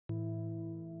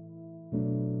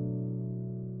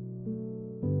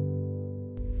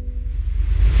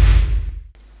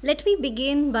Let me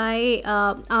begin by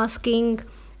asking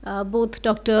both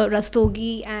Dr.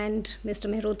 Rastogi and Mr.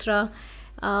 Mehrotra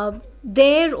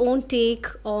their own take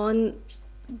on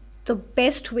the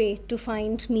best way to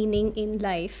find meaning in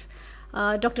life.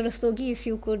 Dr. Rastogi, if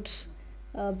you could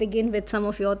begin with some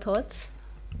of your thoughts.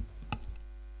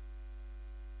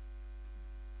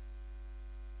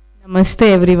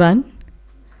 नमस्ते everyone,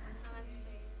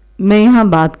 मैं यहाँ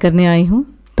बात करने आई हूँ।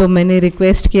 तो मैंने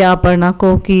request किया अपर्णा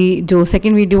को कि जो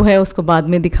सेकंड वीडियो है उसको बाद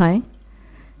में दिखाएं,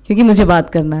 क्योंकि मुझे बात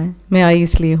करना है। मैं आई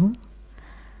इसलिए हूँ।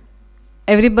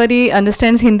 Everybody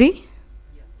understands Hindi?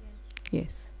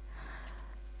 यस।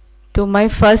 तो माय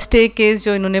फर्स्ट टेक इज़,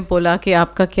 जो इन्होंने बोला कि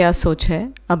आपका क्या सोच है,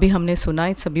 अभी हमने सुना,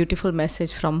 it's a beautiful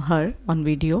message from her on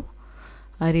video.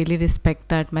 I really respect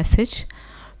that message.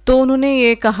 तो उन्होंने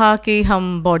ये कहा कि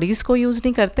हम बॉडीज़ को यूज़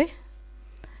नहीं करते,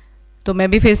 तो मैं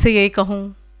भी फिर से यही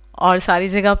कहूँ, और सारी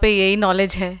जगह पे यही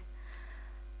नॉलेज है,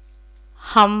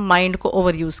 हम माइंड को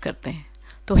ओवर यूज़ करते हैं।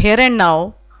 तो हेयर एंड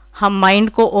नाउ हम माइंड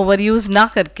को ओवर यूज़ ना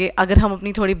करके अगर हम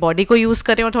अपनी थोड़ी बॉडी को यूज़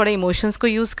करें और थोड़े इमोशंस को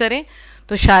यूज़ करें,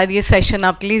 तो शायद ये सेशन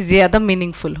आपके लिए ज़्यादा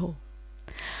मीनिंगफुल हो।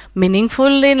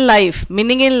 Meaningful in life,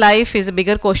 meaning in life is a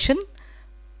bigger question.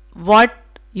 What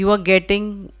you are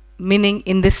getting meaning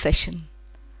in this session,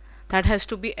 that has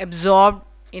to be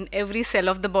absorbed in every cell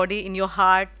of the body, in your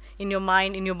heart, in your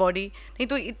mind, in your body. नहीं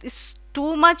तो it is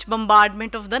too much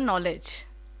bombardment of the knowledge.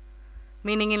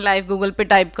 Meaning in life Google पे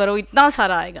type करो, इतना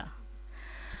सारा आएगा।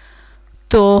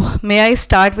 तो may I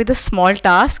start with a small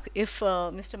task? If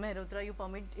Mr. Mehrotra, you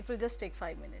permit, it will just take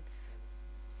 5 minutes.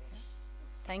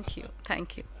 Thank you,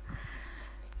 thank you.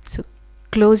 So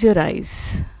close your eyes.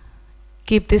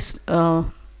 Keep this.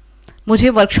 मुझे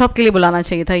workshop के लिए बुलाना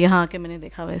चाहिए था, यहाँ आके मैंने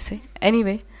देखा वैसे।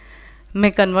 एनीवे,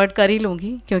 मैं कन्वर्ट कर ही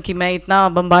लूँगी, क्योंकि मैं इतना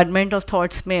बम्बार्डमेंट ऑफ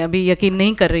थॉट्स में अभी यकीन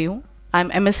नहीं कर रही हूँ। I am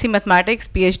MSc mathematics,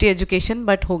 PhD education,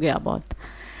 but हो गया बहुत।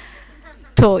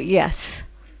 तो yes,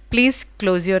 please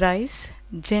close your eyes,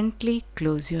 gently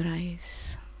close your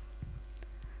eyes.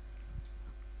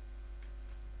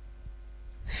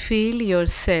 Feel your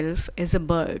self as a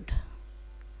bird.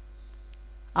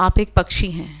 आप एक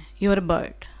पक्षी हैं, यू आर अ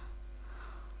बर्ड,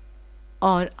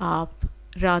 और आप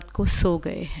रात को सो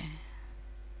गए हैं।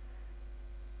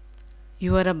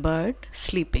 You are a bird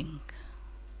sleeping.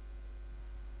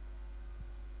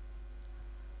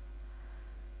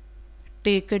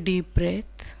 Take a deep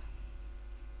breath,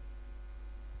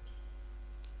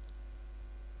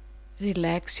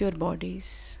 relax your bodies.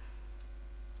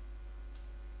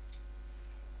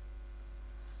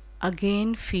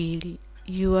 Again feel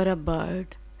you are a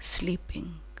bird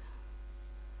sleeping.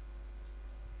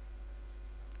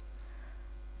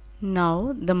 Now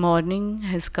the morning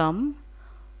has come.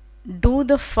 Do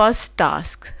the first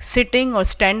task, sitting or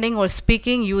standing or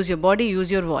speaking. Use your body,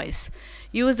 use your voice.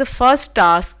 Use the first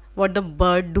task, what the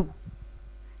bird do.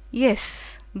 Yes,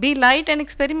 be light and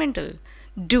experimental.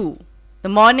 Do.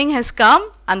 The morning has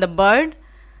come and the bird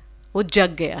वो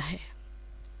जग गया है।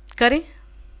 करें?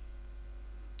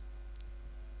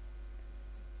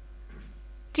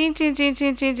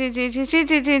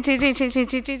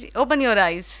 Open your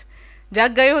eyes.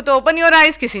 जग गए हो तो open your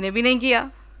eyes. किसी ने भी नहीं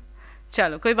किया,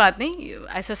 चलो कोई बात नहीं।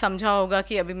 ऐसा समझा होगा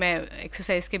कि अभी मैं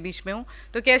एक्सरसाइज के बीच में हूँ,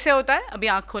 तो कैसे होता है? अभी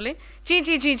आँख खोलें, ची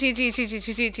ची ची ची ची ची ची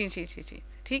ची ची ची ची ची ची,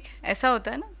 ठीक, ऐसा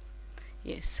होता है ना?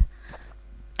 Yes,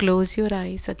 close your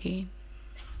eyes again.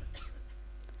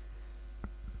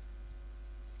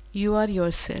 You are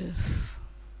your self.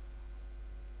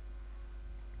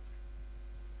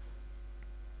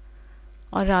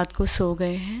 और रात को सो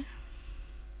गए हैं।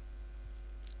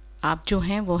 आप जो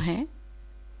हैं वो हैं,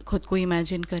 खुद को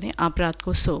इमेजिन करें, आप रात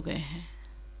को सो गए हैं।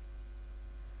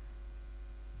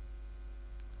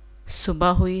 सुबह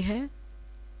हुई है,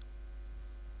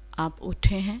 आप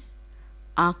उठे हैं,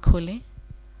 आँख खोलें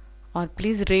और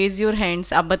प्लीज़ रेज योर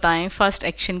हैंड्स। आप बताएं फर्स्ट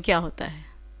एक्शन क्या होता है?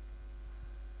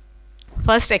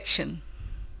 First action,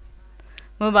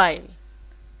 mobile.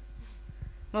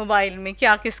 मोबाइल में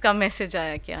क्या, किसका मैसेज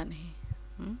आया, क्या नहीं।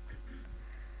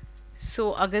 सो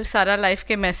अगर सारा लाइफ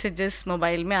के मैसेजेस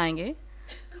मोबाइल में आएंगे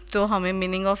तो हमें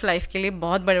मीनिंग ऑफ लाइफ के लिए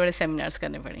बहुत बड़े बड़े सेमिनार्स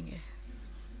करने पड़ेंगे।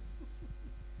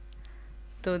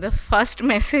 तो the first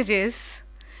message is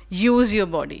use your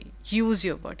body, use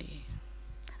your body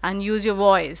and use your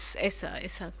voice. ऐसा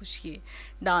ऐसा कुछ। ये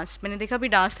डांस, मैंने देखा भी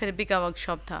डांस थेरेपी का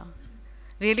वर्कशॉप था।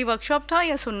 रियली वर्कशॉप था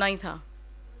या सुनना ही था?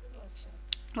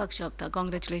 वर्कशॉप था,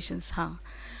 कॉन्ग्रेचुलेशंस। हाँ,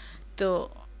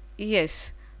 तो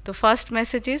यस, तो first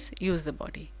message is use the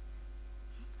body.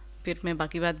 फिर मैं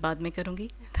बाकी बात बाद में करूँगी।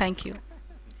 Thank you.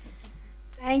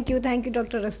 Thank you,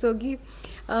 Dr. Rastogi.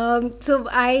 So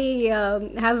I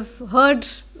have heard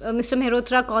Mr.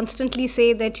 Mehrotra constantly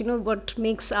say that, you know, what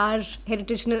makes our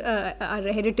heritage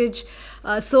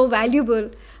so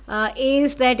valuable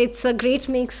is that it's a great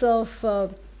mix of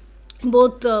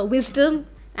both wisdom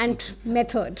and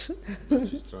method.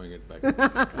 She's throwing it back.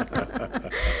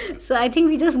 So I think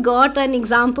we just got an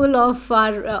example of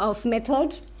our of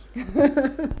method.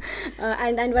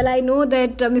 And well, I know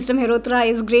that Mr. Mehrotra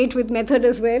is great with method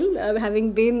as well,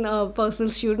 having been a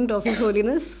personal student of His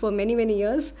Holiness for many, many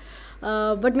years.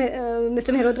 But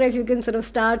Mr. Mehrotra, if you can sort of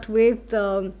start with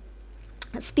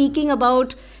speaking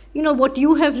about, you know, what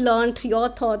you have learnt, your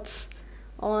thoughts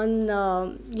on,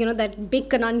 you know, that big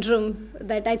conundrum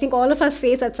that I think all of us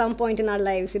face at some point in our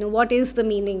lives. You know, what is the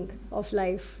meaning of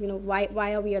life? You know, why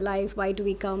are we alive? Why do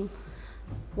we come?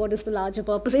 What is the larger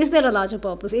purpose? Is there a larger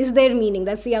purpose? Is there meaning?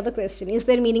 That's the other question. Is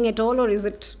there meaning at all, or is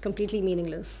it completely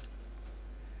meaningless?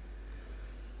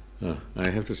 I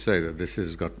have to say that this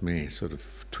has got me sort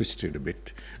of twisted a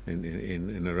bit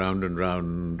in a round and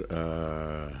round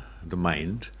the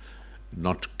mind,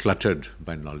 not cluttered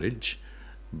by knowledge,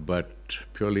 but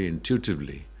purely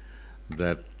intuitively,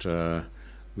 that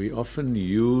we often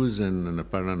use, and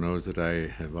Aparna knows that I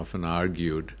have often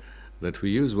argued, that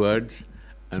we use words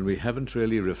and we haven't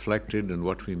really reflected on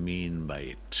what we mean by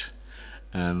it.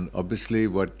 And obviously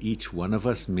what each one of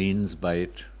us means by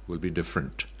it will be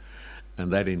different.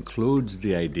 And that includes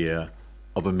the idea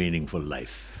of a meaningful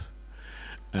life.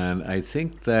 And I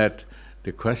think that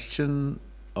the question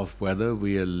of whether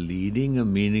we are leading a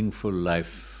meaningful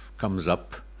life comes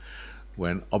up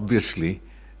when obviously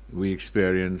we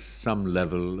experience some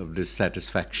level of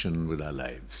dissatisfaction with our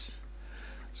lives.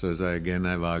 So as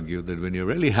I've argued that when you're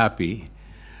really happy,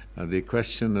 the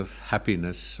question of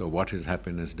happiness or what is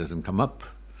happiness doesn't come up.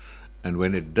 And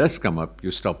when it does come up,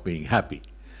 you stop being happy.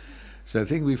 So I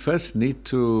think we first need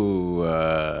to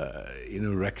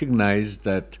recognize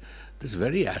that this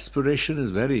very aspiration is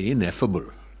very ineffable,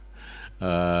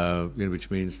 which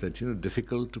means that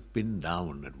difficult to pin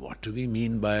down. And what do we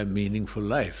mean by a meaningful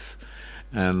life?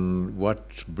 And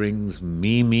what brings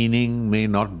me meaning may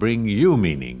not bring you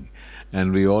meaning.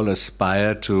 And we all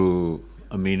aspire to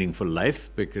a meaningful life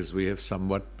because we have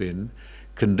somewhat been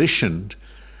conditioned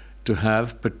to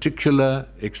have particular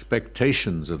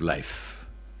expectations of life.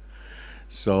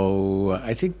 So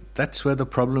I think that's where the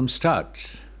problem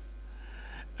starts.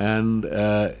 And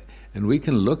we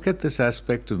can look at this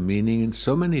aspect of meaning in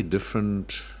so many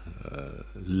different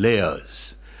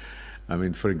layers. I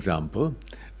mean, for example,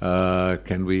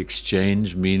 can we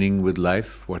exchange meaning with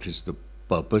life? What is the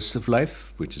purpose of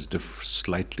life, which is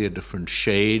slightly a different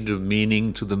shade of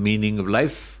meaning to the meaning of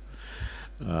life,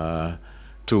 to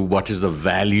what is the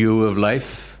value of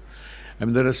life? I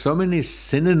mean, there are so many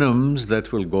synonyms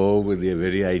that will go with the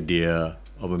very idea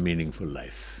of a meaningful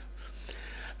life.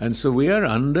 And so we are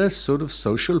under sort of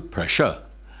social pressure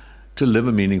to live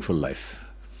a meaningful life.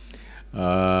 It's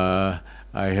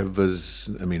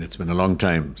been a long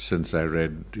time since I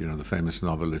read, the famous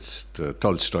novelist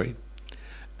Tolstoy.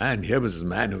 And here was this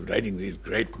man who was writing these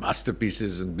great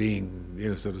masterpieces and being,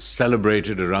 sort of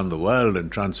celebrated around the world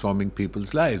and transforming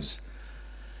people's lives.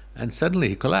 And suddenly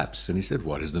he collapsed and he said,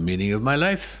 what is the meaning of my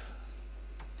life?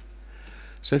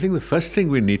 So I think the first thing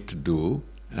we need to do,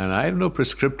 and I have no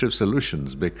prescriptive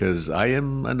solutions because I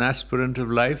am an aspirant of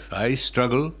life, I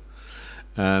struggle,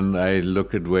 and I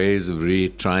look at ways of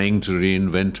trying to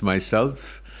reinvent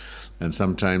myself, and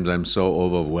sometimes I'm so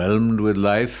overwhelmed with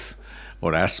life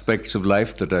or aspects of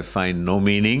life that I find no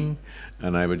meaning.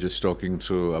 And I was just talking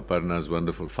to Aparna's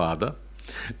wonderful father,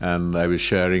 and I was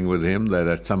sharing with him that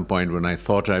at some point when I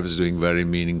thought I was doing very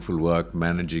meaningful work,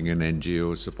 managing an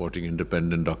NGO, supporting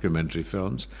independent documentary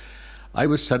films, I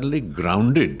was suddenly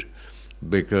grounded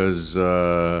because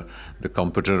the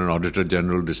Comptroller and Auditor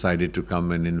General decided to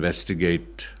come and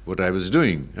investigate what I was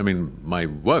doing. I mean, my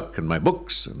work and my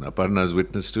books, and Aparna's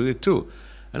witness to it too.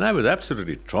 And I was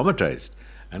absolutely traumatized.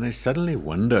 And I suddenly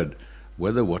wondered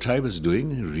whether what I was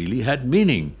doing really had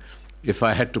meaning if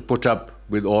I had to put up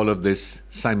with all of this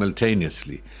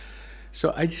simultaneously.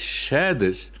 So I just share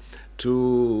this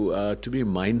to be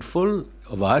mindful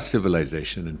of our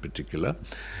civilization in particular,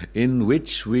 in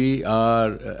which we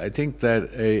are, I think that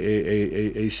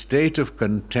a state of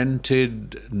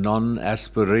contented,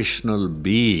 non-aspirational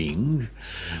being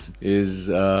is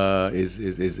a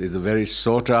very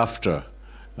sought-after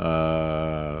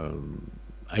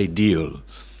ideal.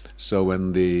 So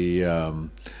when the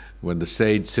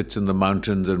sage sits in the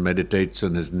mountains and meditates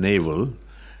on his navel,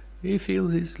 he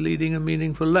feels he's leading a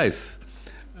meaningful life.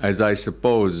 As I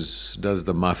suppose does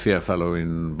the mafia fellow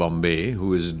in Bombay,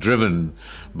 who is driven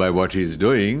by what he's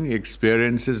doing,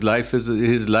 experiences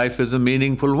his life as a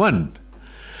meaningful one.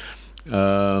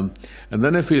 And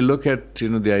then if we look at,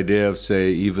 the idea of,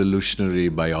 say, evolutionary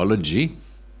biology,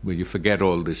 where you forget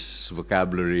all this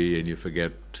vocabulary and you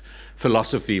forget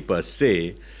philosophy per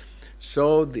se.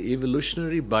 So the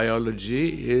evolutionary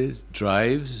biology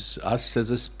drives us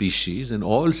as a species, and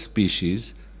all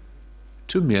species,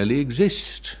 to merely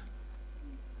exist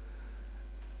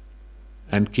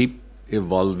and keep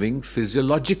evolving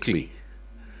physiologically.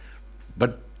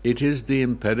 But it is the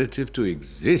imperative to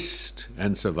exist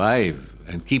and survive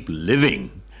and keep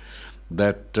living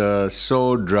that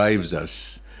so drives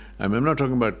us. I'm not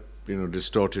talking about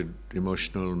distorted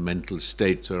emotional, mental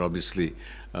states where obviously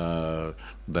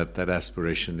that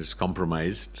aspiration is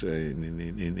compromised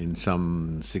in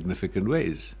some significant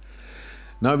ways.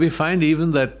 Now we find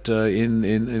even that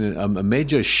in a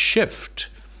major shift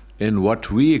in what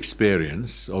we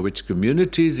experience or which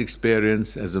communities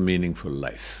experience as a meaningful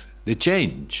life. They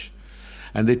change.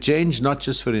 And they change not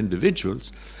just for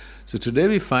individuals. So today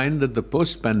we find that the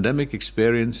post-pandemic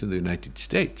experience in the United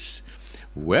States,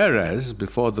 whereas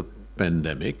before the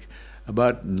pandemic,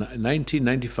 about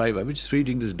 1995, I was just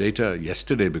reading this data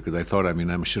yesterday because I thought,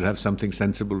 I should have something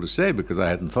sensible to say because I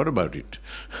hadn't thought about it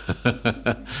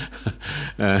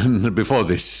and before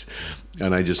this,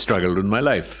 and I just struggled with my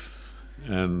life.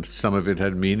 And some of it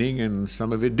had meaning and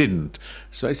some of it didn't.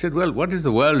 So I said, well, what is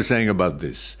the world saying about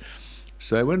this?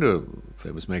 So I went to a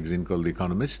famous magazine called The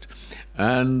Economist,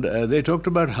 and they talked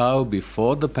about how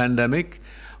before the pandemic,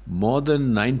 more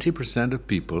than 90% of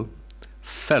people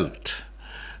felt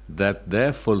that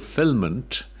their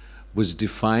fulfillment was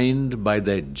defined by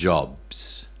their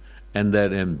jobs, and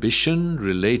their ambition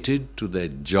related to their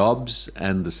jobs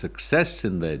and the success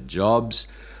in their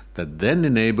jobs that then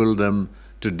enabled them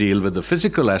to deal with the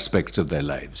physical aspects of their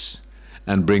lives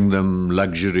and bring them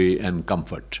luxury and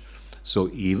comfort.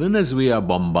 So even as we are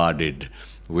bombarded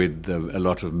with a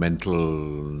lot of mental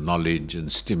knowledge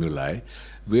and stimuli,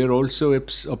 we are also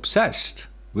obsessed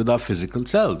with our physical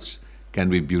selves. Can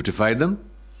we beautify them?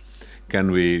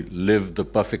 Can we live the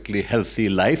perfectly healthy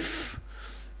life?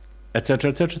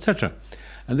 Etc., etc., etc.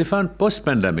 And they found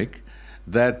post-pandemic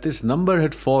that this number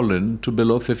had fallen to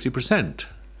below 50%.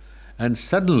 And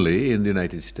suddenly, in the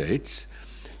United States,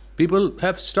 people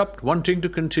have stopped wanting to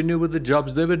continue with the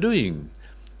jobs they were doing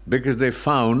because they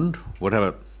found,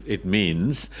 whatever it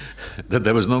means, that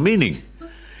there was no meaning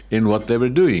in what they were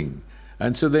doing.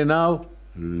 And so they're now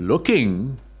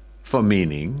looking for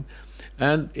meaning,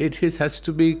 and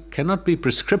cannot be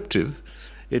prescriptive.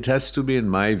 It has to be, in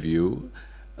my view,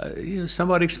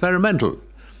 somewhat experimental,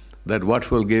 that what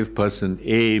will give person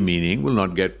A meaning will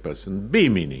not get person B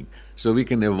meaning. So we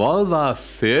can evolve our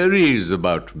theories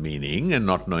about meaning and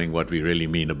not knowing what we really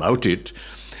mean about it,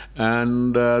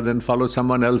 and then follow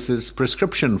someone else's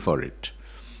prescription for it.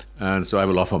 And so I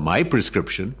will offer my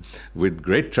prescription with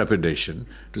great trepidation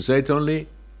to say it's only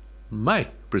my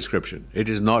prescription. It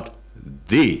is not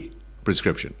the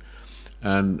prescription.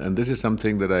 And this is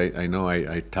something that I know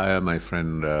I tire my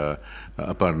friend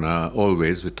Aparna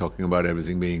always with talking about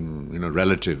everything being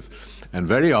relative. And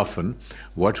very often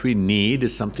what we need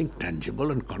is something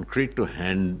tangible and concrete to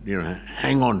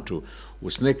hang on to.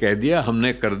 उसने कह दिया,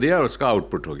 हमने कर दिया, उसका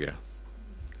output हो गया.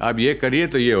 आप ये करिए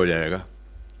तो ये हो जाएगा.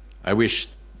 I wish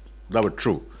that were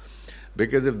true.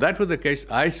 Because if that were the case,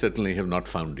 I certainly have not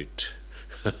found it.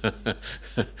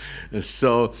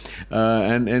 So,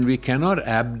 and we cannot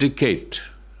abdicate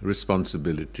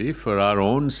responsibility for our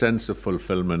own sense of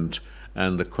fulfillment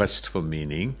and the quest for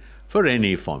meaning for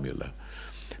any formula.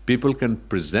 People can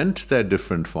present their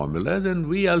different formulas, and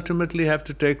we ultimately have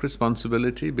to take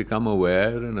responsibility, become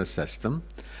aware and assess them.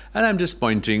 And I'm just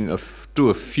pointing to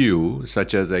a few,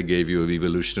 such as I gave you of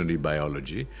evolutionary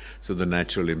biology. So the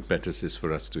natural impetus is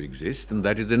for us to exist, and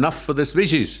that is enough for the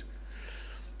species,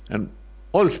 and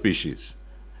all species.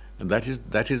 And that is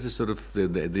the sort of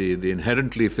the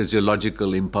inherently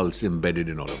physiological impulse embedded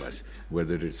in all of us,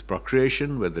 whether it is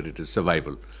procreation, whether it is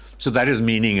survival. So that is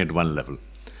meaning at one level.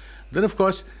 Then, of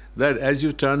course, that as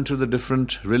you turn to the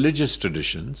different religious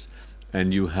traditions,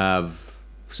 and you have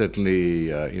certainly,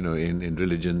 in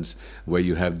religions where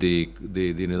you have the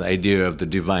idea of the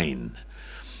divine,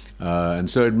 and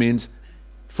so it means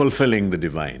fulfilling the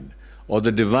divine, or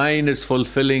the divine is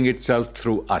fulfilling itself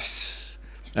through us,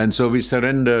 and so we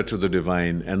surrender to the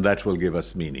divine, and that will give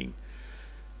us meaning.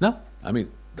 Now,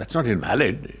 that's not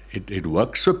invalid. It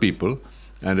works for people.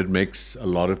 And it makes a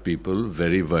lot of people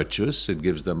very virtuous. It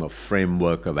gives them a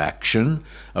framework of action,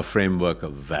 a framework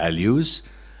of values,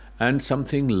 and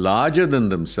something larger than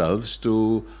themselves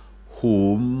to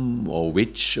whom or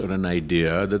which or an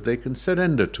idea that they can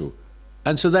surrender to.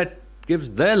 And so that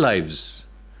gives their lives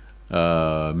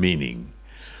meaning.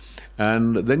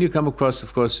 And then you come across,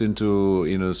 of course, into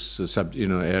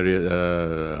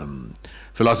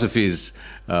philosophies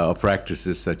or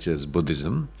practices such as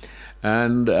Buddhism.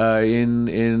 And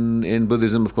in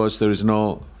Buddhism, of course, there is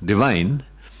no divine,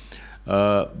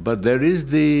 but there is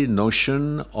the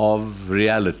notion of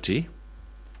reality.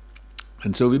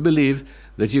 And so we believe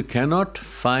that you cannot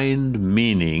find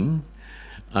meaning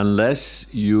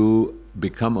unless you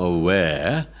become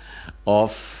aware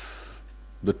of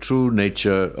the true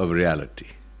nature of reality.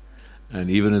 And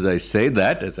even as I say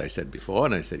that, as I said before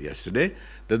and I said yesterday,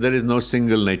 that there is no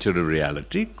single nature of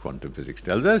reality. Quantum physics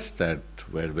tells us that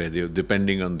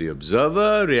depending on the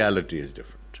observer, reality is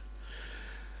different.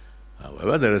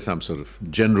 However, there are some sort of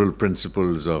general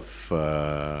principles of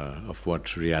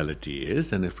what reality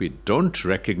is, and if we don't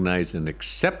recognize and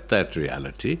accept that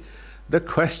reality, the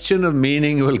question of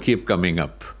meaning will keep coming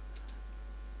up.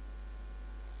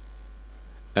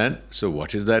 And so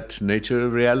what is that nature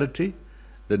of reality?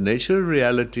 The nature of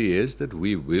reality is that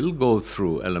we will go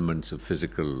through elements of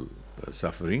physical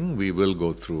suffering, we will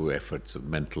go through efforts of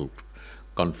mental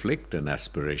conflict and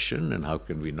aspiration, and how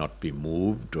can we not be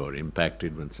moved or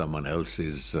impacted when someone else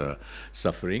is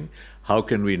suffering? How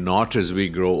can we not, as we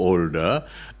grow older,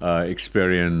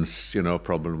 experience,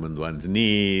 problem with one's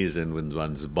knees and with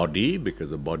one's body, because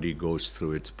the body goes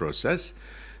through its process.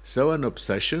 So an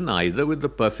obsession either with the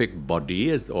perfect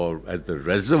body or as the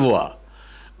reservoir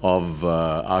of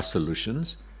our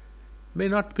solutions may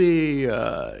not be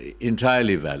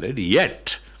entirely valid,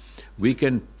 yet we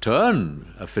can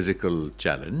turn a physical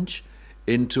challenge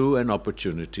into an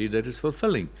opportunity that is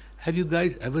fulfilling. Have you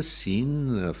guys ever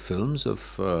seen films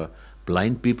of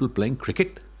blind people playing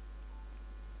cricket?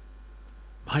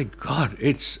 My God,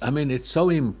 it's so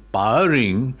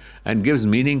empowering and gives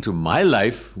meaning to my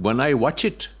life when I watch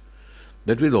it.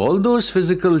 That with all those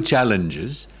physical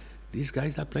challenges, these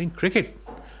guys are playing cricket.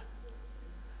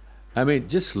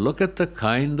 Just look at the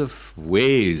kind of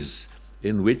ways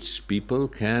in which people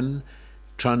can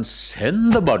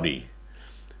transcend the body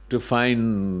to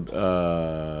find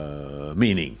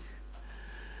meaning.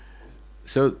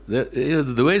 So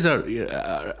the ways are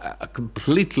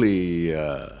completely,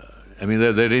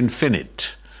 they're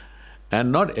infinite.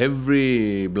 And not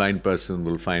every blind person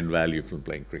will find value from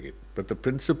playing cricket. But the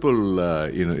principle,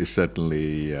 is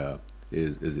certainly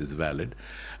is valid.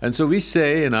 And so we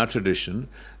say in our tradition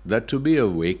that to be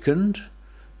awakened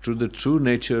to the true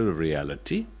nature of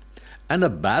reality and a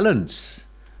balance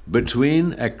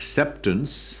between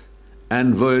acceptance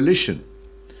and volition.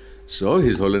 So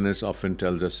His Holiness often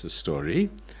tells us a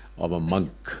story of a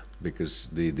monk, because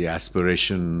the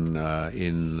aspiration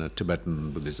in Tibetan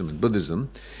Buddhism and Buddhism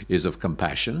is of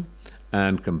compassion,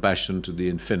 and compassion to the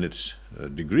infinite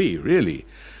degree, really.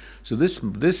 So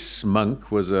this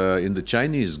monk was in the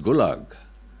Chinese gulag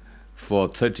for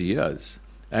 30 years,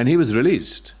 and he was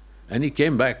released. And he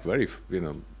came back very,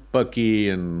 perky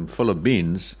and full of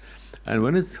beans. And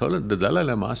when the Dalai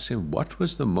Lama asked him, what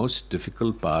was the most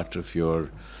difficult part of your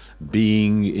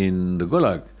being in the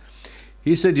gulag?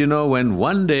 He said, when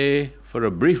one day, for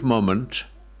a brief moment,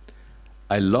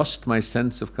 I lost my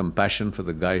sense of compassion for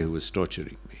the guy who was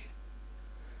torturing me.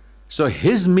 So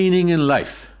his meaning in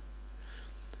life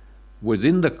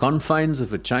within the confines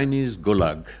of a Chinese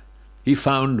gulag. He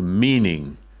found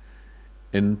meaning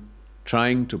in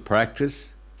trying to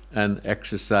practice and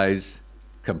exercise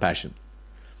compassion.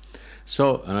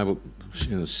 So, and I will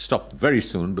stop very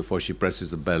soon before she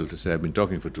presses the bell to say I've been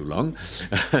talking for too long,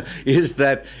 is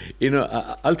that,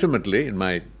 ultimately, in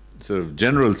my sort of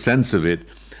general sense of it,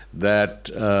 that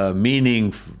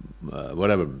meaning,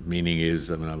 whatever meaning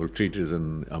is, I will treat it as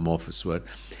an amorphous word,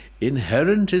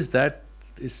 inherent is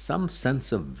some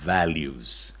sense of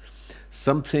values,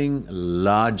 something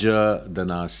larger than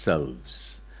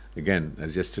ourselves. Again,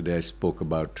 as yesterday I spoke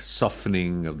about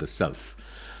softening of the self.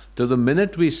 So the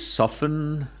minute we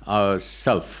soften our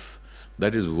self,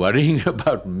 that is worrying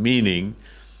about meaning,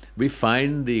 we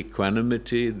find the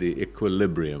equanimity, the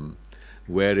equilibrium,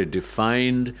 where a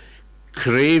defined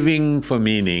craving for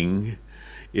meaning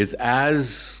is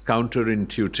as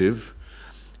counterintuitive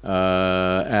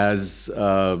as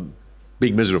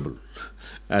being miserable,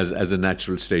 as a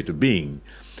natural state of being.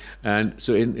 And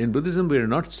so in Buddhism, we are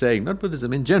not saying, not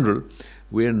Buddhism in general,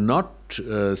 we are not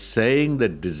saying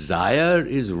that desire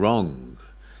is wrong.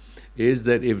 Is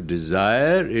that if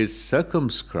desire is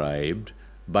circumscribed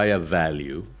by a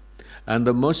value, and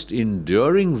the most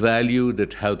enduring value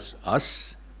that helps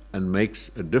us and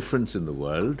makes a difference in the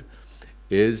world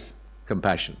is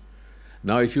compassion.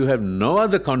 Now, if you have no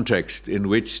other context in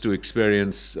which to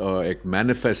experience or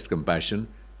manifest compassion,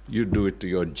 you do it to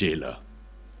your jailer.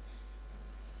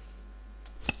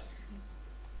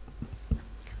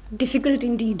 Difficult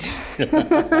indeed.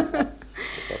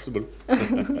 Possible.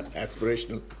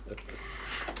 Aspirational.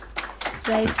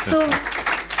 Right. So,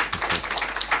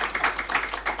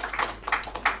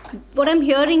 what I'm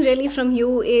hearing really from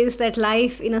you is that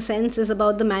life, in a sense, is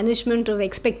about the management of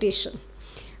expectation.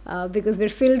 Because we're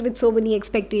filled with so many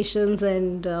expectations,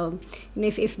 and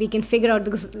if we can figure out,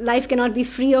 because life cannot be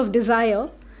free of desire,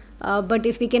 but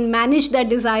if we can manage that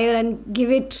desire and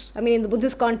give it, I mean, in the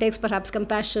Buddhist context, perhaps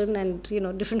compassion, and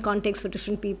different contexts for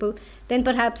different people, then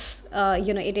perhaps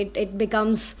it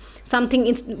becomes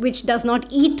something which does not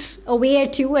eat away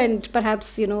at you, and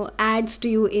perhaps adds to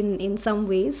you in some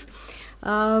ways.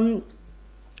 And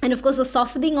of course, the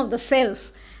softening of the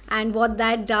self and what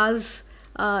that does.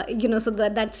 So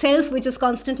that self which is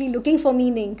constantly looking for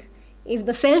meaning, if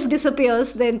the self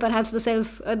disappears, then perhaps the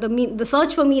self, the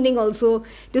search for meaning also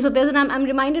disappears. And I'm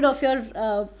reminded of your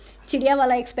Chidiya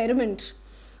wala experiment,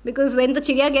 because when the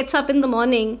Chidiya gets up in the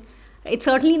morning, it's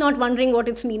certainly not wondering what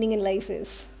its meaning in life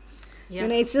is. Yeah.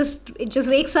 It just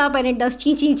wakes up and it does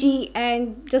chi chi chi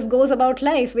and just goes about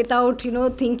life without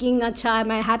thinking, acha,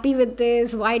 am I happy with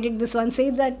this? Why did this one say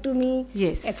that to me?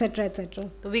 Yes, etc. etc.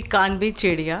 We can't be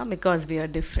Chidiya because we are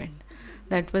different.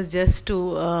 That was just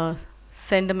to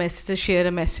send a message, to share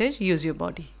a message. Use your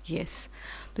body. Yes.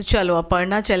 So chalo,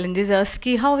 Aparna challenges us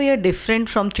ki how we are different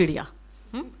from Chidiya.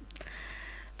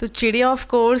 So Chidiya, of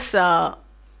course,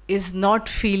 is not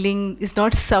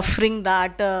suffering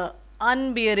that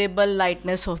unbearable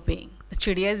lightness of being. The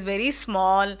Chidiya is very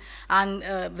small and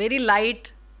very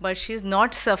light, but she is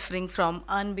not suffering from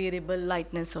unbearable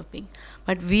lightness of being.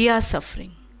 But we are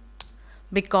suffering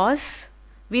because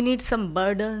we need some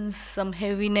burdens, some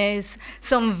heaviness,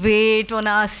 some weight on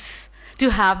us to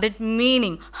have that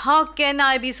meaning. How can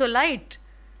I be so light?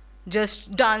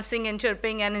 Just dancing and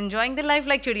chirping and enjoying the life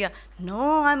like Chidiya.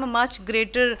 No, I'm a much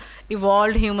greater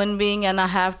evolved human being, and I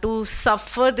have to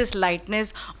suffer this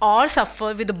lightness or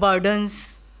suffer with the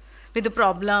burdens, with the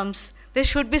problems. There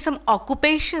should be some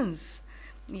occupations.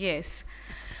 Yes.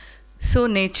 So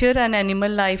nature and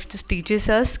animal life just teaches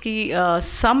us that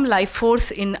some life force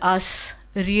in us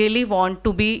really want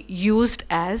to be used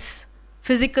as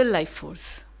physical life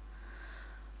force.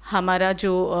 हमारा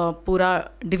जो पूरा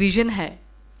division है,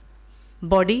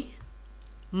 body,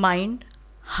 mind,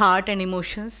 heart and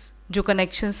emotions, जो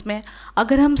connections में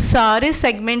अगर हम सारे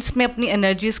segments में अपनी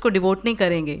एनर्जीज को डिवोट नहीं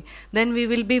करेंगे, then we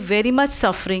will be very much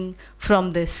suffering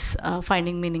from this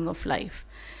finding meaning of life.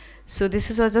 So this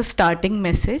is was the starting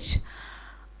message.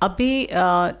 अभी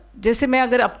जैसे मैं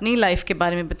अगर अपनी लाइफ के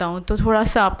बारे में बताऊँ तो थोड़ा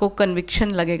सा आपको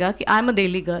कन्विक्शन लगेगा कि I am a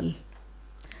Delhi girl.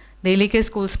 Delhi के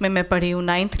स्कूल्स में मैं पढ़ी हूँ.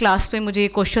 9th क्लास में मुझे ये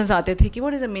क्वेश्चंस आते थे कि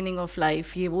what is the meaning of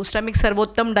life. ये वो उस टाइम एक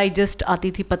सर्वोत्तम डाइजेस्ट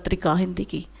आती थी पत्रिका हिंदी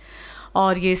की,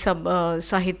 और ये सब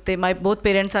साहित्य. माई बोथ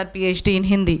पेरेंट्स आर PhD इन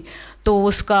हिंदी, तो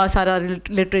उसका सारा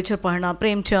लिटरेचर पढ़ना,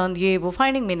 प्रेमचंद, ये वो,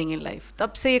 फाइंडिंग मीनिंग इन लाइफ,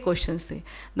 तब से ये क्वेश्चंस थे.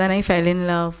 Then I fail in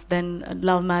love, then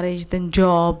love marriage, then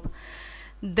job,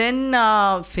 then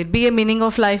फिर भी ये मीनिंग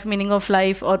ऑफ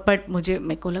लाइफ. और बट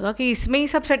मेरे को लगा कि इसमें ही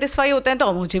सब सेटिस्फाई होते हैं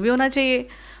तो मुझे भी होना चाहिए.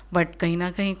 बट कहीं ना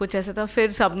कहीं कुछ ऐसा था.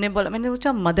 फिर सबने बोला, मैंने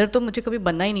सोचा मदर तो मुझे कभी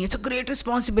बनना ही नहीं है, इट्स अ ग्रेट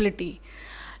रिस्पॉन्सिबिलिटी.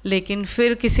 लेकिन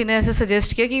फिर किसी ने ऐसे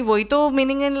सजेस्ट किया कि वही तो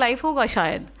मीनिंग इन लाइफ होगा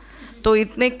शायद. तो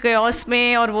इतने कैओस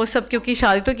में और वो सब, क्योंकि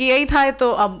शादी तो किया ही था, तो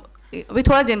अब अभी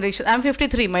थोड़ा generation, I am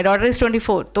 53, my daughter is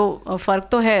 24, तो फ़र्क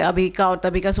तो है अभी का और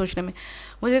तभी का सोचने में.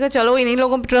 मुझे कहा चलो इन्हीं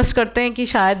लोगों पर ट्रस्ट करते हैं कि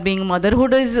शायद being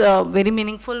motherhood is very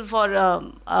meaningful for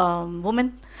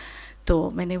women. तो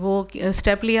मैंने वो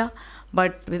स्टेप लिया.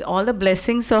 But with all the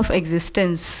blessings of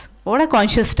existence, बड़ा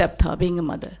कॉन्शियस स्टेप था बीइंग अ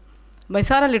मदर. मैं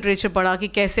सारा लिटरेचर पढ़ा कि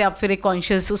कैसे आप फिर एक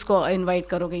कॉन्शियस उसको इनवाइट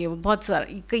करोगे. ये बहुत सारा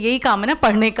यही काम है ना,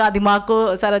 पढ़ने का, दिमाग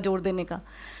को सारा जोड़ देने का.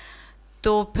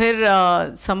 तो फिर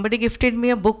somebody gifted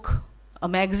me a book, a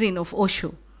magazine of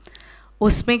Osho.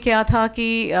 उसमें क्या था कि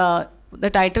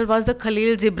the title was the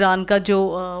Khalil Jibran का जो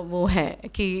वो है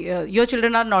कि your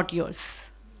children are not yours,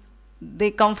 they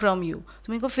come from you.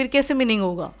 तो मेरे को फिर कैसे मीनिंग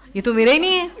होगा, ये तो मेरा ही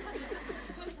नहीं है.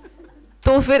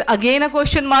 तो फिर अगेन अ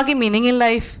क्वेश्चन मार्क की मीनिंग इन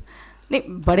लाइफ. नहीं,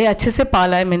 बड़े अच्छे से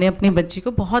पाला है मैंने अपनी बच्ची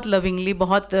को, बहुत लविंगली,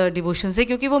 बहुत डिवोशन से,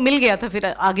 क्योंकि वो मिल गया था फिर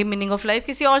आगे मीनिंग ऑफ लाइफ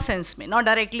किसी और सेंस में, नॉट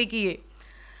डायरेक्टली कि ये.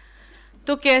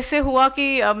 तो कैसे हुआ कि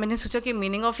मैंने सोचा कि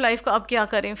मीनिंग ऑफ लाइफ का अब क्या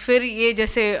करें. फिर ये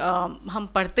जैसे हम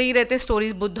पढ़ते ही रहते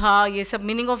स्टोरीज, बुद्धा, ये सब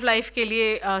मीनिंग ऑफ लाइफ के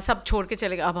लिए सब छोड़ के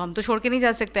चले गए. अब हम तो छोड़ के नहीं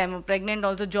जा सकते, हम प्रेग्नेंट,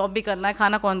 ऑल्सो जॉब भी करना है,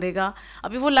 खाना कौन देगा.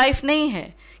 अभी वो लाइफ नहीं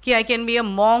है कि I can be a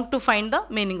monk to find the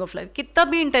meaning of life, कितना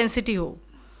भी इंटेंसिटी हो,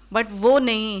 बट वो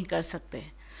नहीं कर सकते.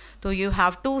 तो यू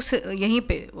हैव टू, यहीं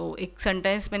पे वो एक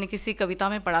सेंटेंस मैंने किसी कविता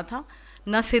में पढ़ा था,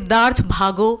 न सिद्धार्थ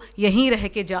भागो यहीं रह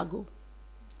के जागो.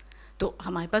 तो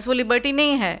हमारे पास वो लिबर्टी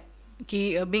नहीं है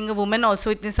कि बीइंग अ वुमेन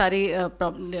ऑल्सो इतने सारे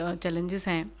चैलेंजेस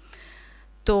हैं,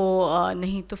 तो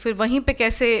नहीं तो फिर वहीं पे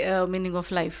कैसे मीनिंग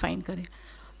ऑफ लाइफ फाइंड करें.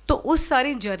 तो उस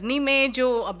सारी जर्नी में जो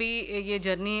अभी ये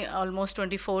जर्नी ऑलमोस्ट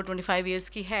 24-25 ईयर्स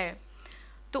की है,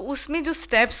 तो उसमें जो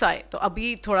स्टेप्स आए, तो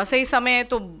अभी थोड़ा सा ही समय है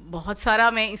तो बहुत सारा,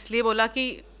 मैं इसलिए बोला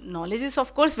कि knowledge is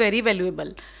of course very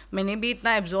valuable, मैंने भी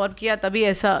इतना एब्जॉर्ब किया तभी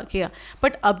ऐसा किया,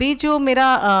 बट अभी जो मेरा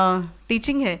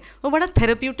टीचिंग है वो बड़ा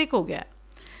थेरेप्यूटिक हो गया है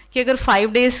कि अगर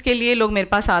 5 डेज़ के लिए लोग मेरे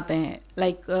पास आते हैं,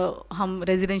 लाइक हम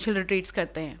रेजिडेंशियल रिट्रीट्स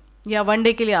करते हैं या 1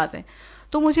 डे के लिए आते हैं,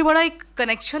 तो मुझे बड़ा एक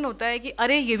कनेक्शन होता है कि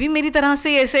अरे ये भी मेरी तरह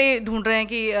से ऐसे ढूंढ रहे हैं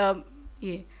कि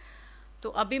ये. तो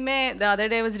अभी मैं the other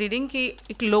day I was reading कि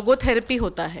एक लोगोथेरेपी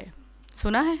होता है,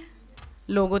 सुना है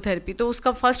लोगोथेरेपी? तो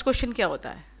उसका फर्स्ट क्वेश्चन क्या होता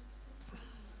है?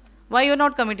 Why you are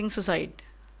not committing suicide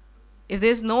if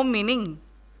there is no meaning.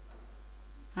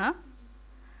 हाँ,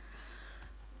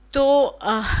 तो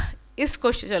इस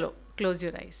क्वेश्चन, चलो close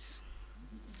your eyes,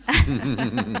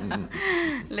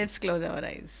 let's close our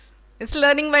eyes. It's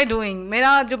learning by doing.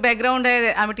 मेरा जो बैकग्राउंड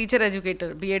है, I am a teacher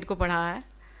educator, BEd को पढ़ा है,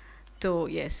 तो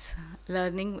yes,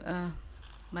 learning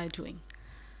by doing.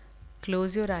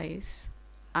 Close your eyes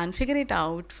and figure it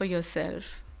out for yourself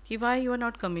कि why you are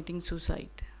not committing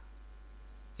suicide.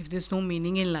 If there's no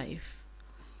meaning in life,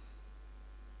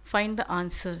 find the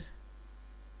answer.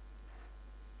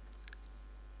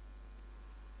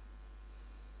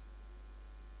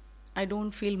 I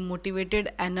don't feel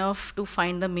motivated enough to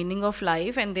find the meaning of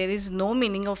life and there is no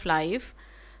meaning of life,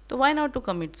 so why not to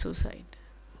commit suicide?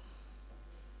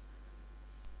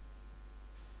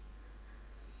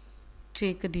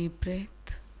 Take a deep breath.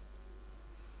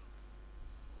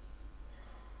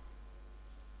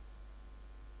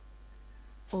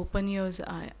 Open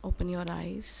your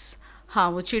eyes. हाँ,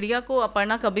 वो चिड़िया को,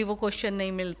 अपर्णा, कभी वो question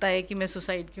नहीं मिलता है कि मैं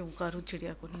सुसाइड क्यों करूँ,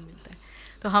 चिड़िया को नहीं मिलता है,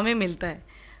 तो हमें मिलता है.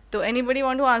 तो anybody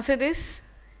want to answer this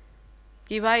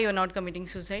कि why you are not committing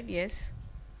suicide? Yes,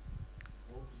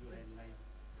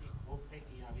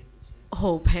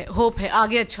 hope है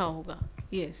आगे अच्छा होगा.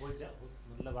 यस,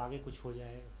 मतलब आगे कुछ हो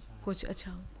जाए, कुछ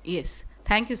अच्छा हो. Yes,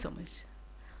 thank you so much.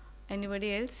 Anybody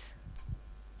else?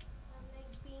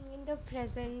 Like being in the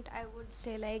present, I would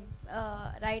say, like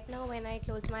right now when I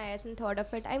close my eyes and thought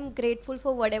of it, I'm grateful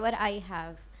for whatever I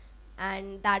have,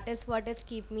 and that is what has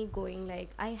keep me going.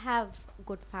 Like I have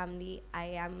good family, I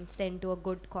am sent to a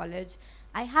good college,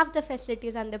 I have the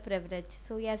facilities and the privilege,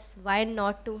 so yes, why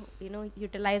not to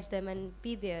utilize them and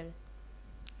be there.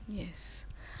 Yes,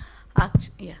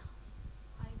 actually, yeah.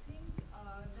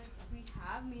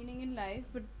 Have meaning in life,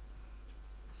 but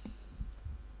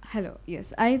hello, yes,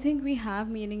 I think we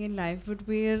have meaning in life, but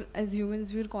as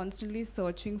humans, we're constantly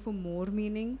searching for more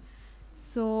meaning.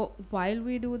 So while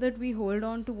we do that, we hold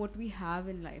on to what we have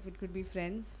in life. It could be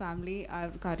friends, family,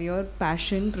 our career,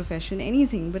 passion, profession,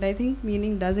 anything, but I think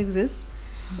meaning does exist.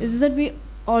 It's just that we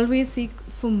always seek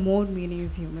for more meaning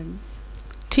as humans.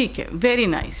 ठीक है, very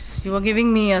nice. You are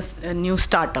giving me a new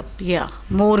startup. Yeah,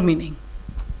 more meaning.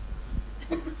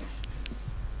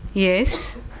 Yes.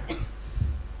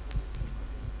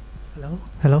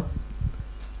 Hello.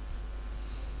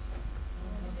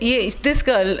 Yes, this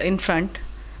girl in front.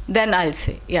 Then I'll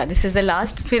say, yeah, this is the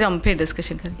last. फिर हम फिर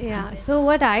discussion करेंगे. Yeah. So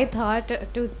what I thought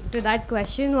to that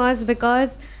question was,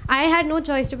 because I had no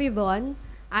choice to be born,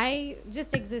 I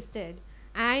just existed.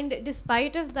 And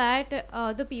despite of that,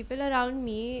 the people around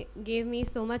me gave me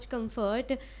so much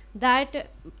comfort that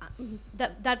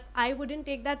I wouldn't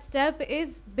take that step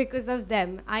is because of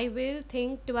them. I will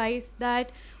think twice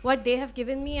that what they have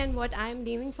given me and what I am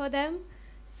leaving for them.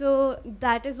 So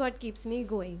that is what keeps me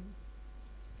going.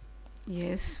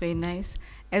 Yes, very nice.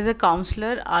 As a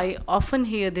counselor, I often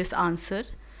hear this answer,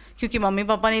 क्योंकि mummy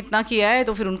papa ने इतना किया है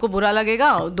तो फिर उनको बुरा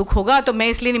लगेगा, दुख होगा, तो मैं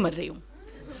इसलिए नहीं मर रही हूँ,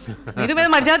 नहीं तो मैं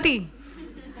मर जाती.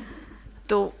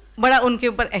 तो बड़ा उनके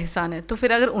ऊपर एहसान है. तो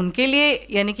फिर अगर उनके लिए,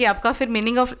 यानी कि आपका फिर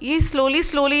मीनिंग ऑफ ये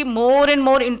slowly more and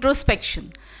more introspection.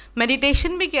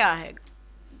 Meditation भी क्या है,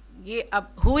 ये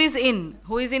अब who is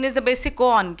in is the basic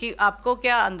कौन, कि आपको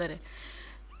क्या अंदर है,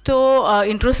 तो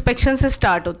इंट्रोस्पेक्शन से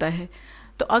स्टार्ट होता है.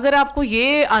 तो अगर आपको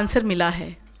ये आंसर मिला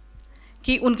है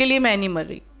कि उनके लिए मैं नहीं मर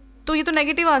रही, तो ये तो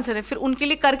नेगेटिव आंसर है. फिर उनके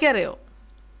लिए कर क्या रहे हो?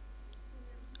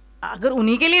 अगर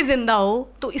उन्हीं के लिए ज़िंदा हो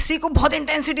तो इसी को बहुत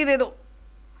इंटेंसिटी दे दो,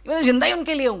 मैं तो जिंदा ही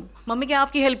उनके लिए हूँ, मम्मी क्या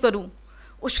आपकी हेल्प करूँ,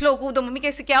 उछलो कूदो, मम्मी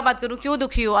कैसे क्या बात करूँ, क्यों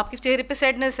दुखी हो, आपके चेहरे पे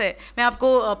सैडनेस है, मैं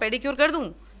आपको पेडिक्योर कर दूँ,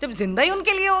 जब जिंदा ही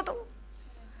उनके लिए हो.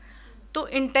 तो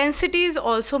intensity is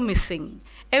also missing,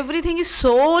 everything is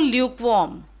so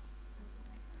lukewarm.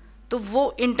 तो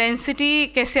वो इंटेंसिटी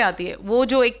कैसे आती है? वो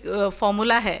जो एक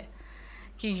फॉर्मूला है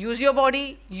कि use your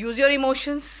body, use your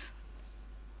emotions,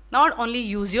 not only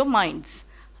use your minds.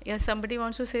 Yeah, somebody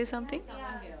wants to say something?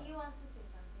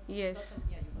 Yes.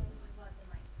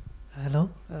 Hello.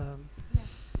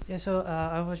 Yeah. So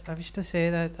I wish to say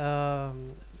that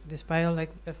despite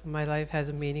like if my life has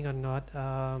a meaning or not,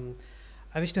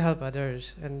 I wish to help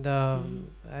others, and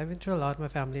I've been through a lot. My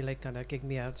family like kind of kicked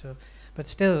me out, so but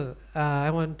still I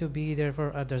want to be there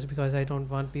for others because I don't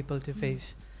want people to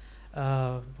face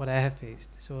what I have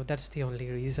faced. So that's the only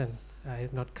reason I'm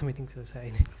not committing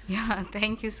suicide. Yeah,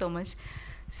 thank you so much.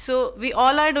 So we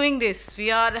all are doing this. We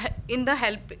are in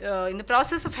the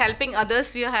process of helping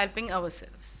others. We are helping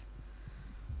ourselves.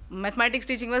 Mathematics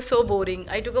teaching was so boring.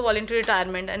 I took a voluntary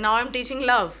retirement, and now I'm teaching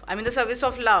love. I'm in the service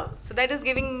of love. So that is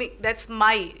giving me, that's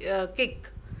my kick.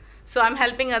 So I'm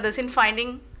helping others in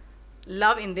finding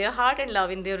love in their heart and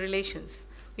love in their relations.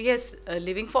 Yes,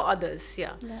 living for others,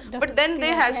 yeah. But then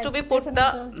there has to be put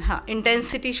the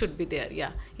intensity should be there,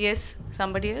 yeah. Yes,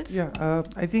 somebody else? Yeah,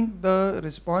 I think the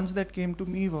response that came to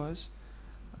me was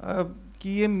कि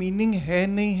ये meaning है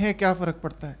नहीं है क्या फर्क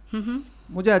पड़ता है,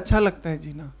 मुझे अच्छा लगता है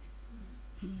जीना,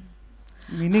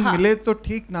 meaning मिले तो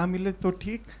ठीक, ना मिले तो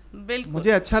ठीक,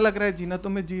 मुझे अच्छा लग रहा है जीना तो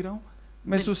मैं जी रहा हूँ,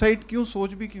 मैं सुसाइड क्यों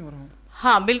सोच भी क्यों रहा हूँ.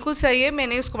 हाँ बिल्कुल सही है.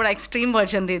 मैंने उसको बड़ा एक्सट्रीम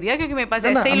वर्जन दे दिया क्योंकि मेरे पास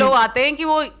ऐसे ही लोग आते हैं कि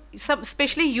वो सब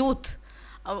स्पेशली यूथ,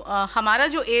 हमारा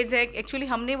जो एज है एक्चुअली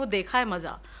हमने वो देखा है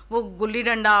मज़ा, वो गुल्ली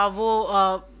डंडा, वो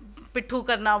पिट्ठू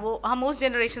करना, वो हम उस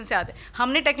जनरेशन से आते हैं.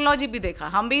 हमने टेक्नोलॉजी भी देखा,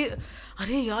 हम भी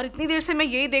अरे यार इतनी देर से मैं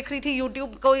यही देख रही थी,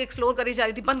 यूट्यूब को एक्सप्लोर करी जा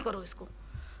रही थी, बंद करो इसको,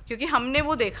 क्योंकि हमने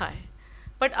वो देखा है.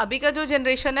 बट अभी का जो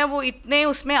जनरेशन है वो इतने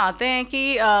उसमें आते हैं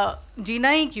कि जीना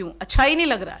ही क्यों, अच्छा ही नहीं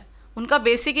लग रहा है. उनका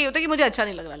बेसिक ये होता है कि मुझे अच्छा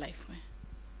नहीं लग रहा लाइफ में,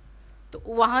 तो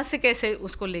वहाँ से कैसे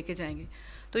उसको लेके जाएंगे.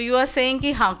 तो यू आर सेइंग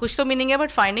कि हाँ कुछ तो मीनिंग है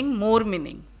बट फाइंडिंग मोर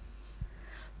मीनिंग.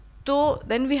 तो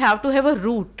then we have to have a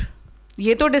root.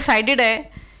 ये तो डिसाइडेड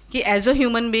है कि एज अ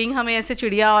ह्यूमन बीइंग हमें ऐसे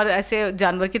चिड़िया और ऐसे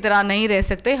जानवर की तरह नहीं रह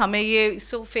सकते, हमें ये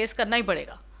इसको फेस करना ही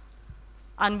पड़ेगा.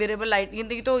 अनबियरेबल लाइट,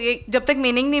 ये तो ये जब तक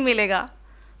मीनिंग नहीं मिलेगा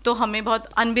तो हमें बहुत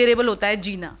अनबियरेबल होता है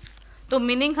जीना. तो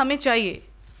मीनिंग हमें चाहिए.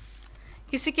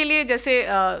 किसी के लिए जैसे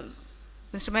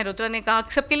मिस्टर मेहरोत्रा ने कहा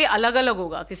सबके लिए अलग अलग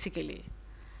होगा, किसी के लिए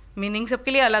मीनिंग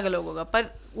सबके लिए अलग अलग होगा, पर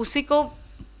उसी को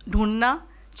ढूंढना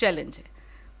चैलेंज है.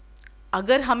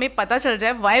 अगर हमें पता चल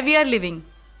जाए why we are living,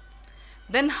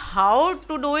 then how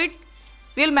to do it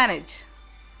will manage.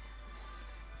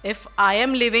 If I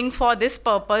am living for this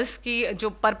purpose, की जो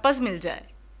पर्पज़ मिल जाए,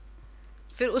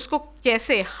 फिर उसको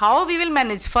कैसे, how we will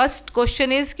manage. First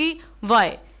question is कि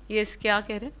वाई. यस, क्या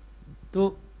कह रहे हैं. तो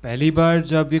पहली बार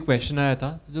जब ये क्वेश्चन आया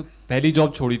था, जो पहली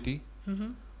जॉब छोड़ी थी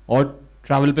और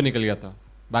ट्रैवल पे निकल गया था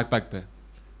बैकपैक पे,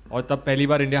 और तब पहली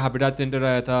बार इंडिया हैबिटेट सेंटर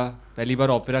आया था, पहली बार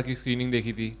ओपेरा की स्क्रीनिंग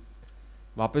देखी थी.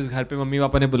 वापस घर पे मम्मी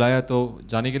पापा ने बुलाया तो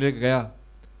जाने के लिए गया,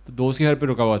 तो दोस्त के घर पे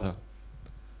रुका हुआ था.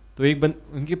 तो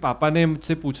उनके पापा ने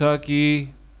मुझसे पूछा कि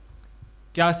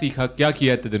क्या सीखा, क्या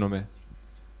किया इतने दिनों में.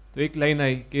 तो एक लाइन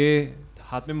आई कि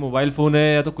हाथ में मोबाइल फ़ोन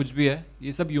है या तो कुछ भी है,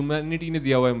 ये सब ह्यूमैनिटी ने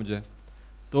दिया हुआ है मुझे,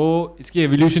 तो इसकी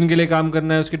एवोल्यूशन के लिए काम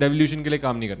करना है, उसके डेवोल्यूशन के लिए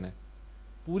काम नहीं करना है.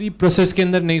 पूरी प्रोसेस के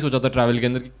अंदर नहीं सोचा था ट्रैवल के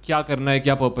अंदर कि क्या करना है,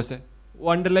 क्या पर्पस है.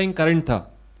 वो अंडरलाइंग करंट था,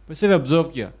 मैं सिर्फ ऑब्जर्व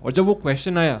किया, और जब वो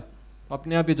क्वेश्चन आया तो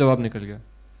अपने आप ये जवाब निकल गया.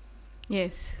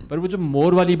 यस. पर वो जो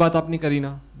मोर वाली बात आपने करी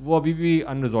ना, वो अभी भी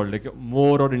अनरिजॉल्व है, कि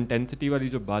मोर और इंटेंसिटी वाली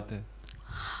जो बात है.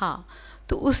 हाँ,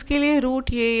 तो उसके लिए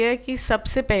रूट यही है कि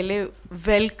सबसे पहले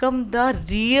welcome the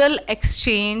real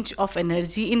exchange of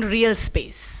energy in real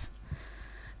space.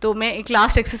 तो मैं एक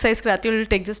लास्ट एक्सरसाइज कराती हूँ,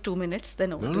 take just 2 minutes,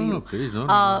 then over to you.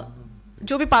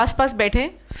 जो भी पास पास बैठे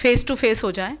फेस टू फेस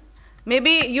हो जाए, may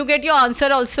be you get your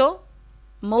answer also,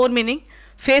 more meaning.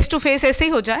 Face to face ऐसे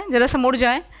ही हो जाए, जरा सा मुड़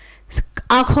जाए,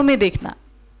 आंखों में देखना.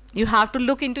 You have to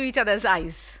look in to each others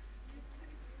eyes.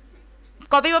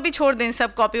 Copy वॉपी छोड़ दें,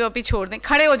 सब कॉपी वॉपी छोड़ दें,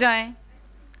 खड़े हो जाएं,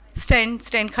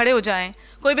 स्टैंड खड़े हो जाएं,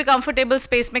 कोई भी कंफर्टेबल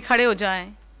स्पेस में खड़े हो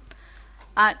जाएं.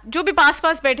 जो भी पास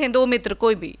पास बैठे हैं, 2 मित्र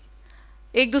कोई भी,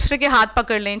 एक दूसरे के हाथ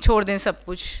पकड़ लें, छोड़ दें सब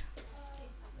कुछ.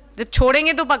 जब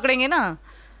छोड़ेंगे तो पकड़ेंगे ना.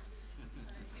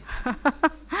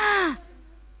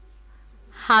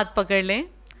 हाथ पकड़ लें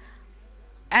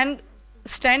and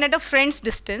stand at a friends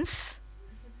distance,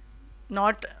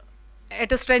 not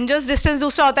at a strangers distance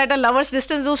दूसरा होता है, एट अ लवर्स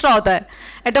डिस्टेंस दूसरा होता है,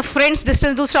 एट अ फ्रेंड्स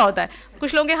डिस्टेंस दूसरा होता है.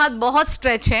 कुछ लोगों के हाथ बहुत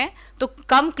स्ट्रेच हैं, तो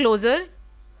come closer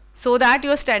so that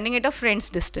you are standing at a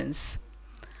friends distance.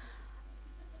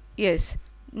 Yes.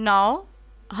 Now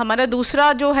हमारा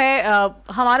दूसरा जो है,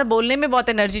 हमारा बोलने में बहुत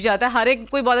एनर्जी जाता है. हर एक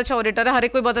कोई बहुत अच्छा ऑडिटर है, हर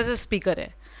एक कोई बहुत अच्छा स्पीकर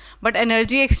है, बट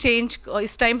एनर्जी एक्सचेंज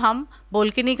इस टाइम हम बोल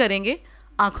के नहीं करेंगे,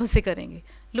 आंखों से करेंगे.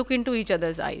 Look in to each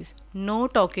others eyes. Know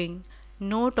talking,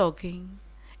 know talking.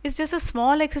 It's just a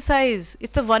small exercise.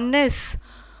 It's the oneness.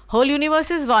 Whole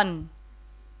universe is one.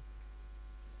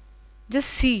 Just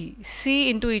see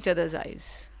into each other's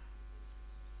eyes.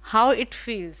 How it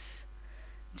feels.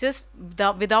 Just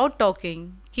without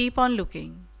talking, keep on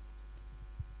looking.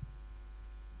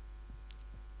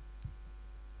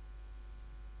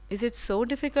 Is it so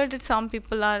difficult that some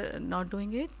people are not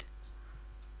doing it?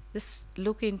 Just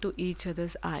look into each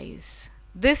other's eyes.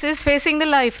 This is facing the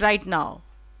life right now.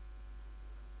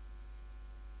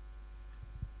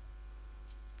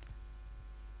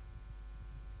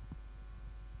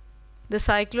 The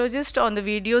psychologist on the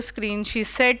video screen, she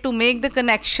said to make the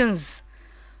connections.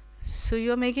 So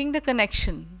you are making the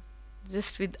connection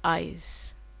just with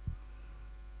eyes.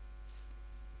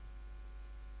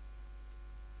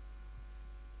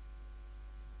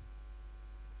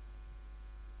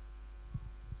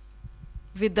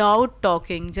 Without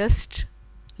talking, just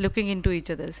looking into each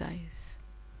other's eyes.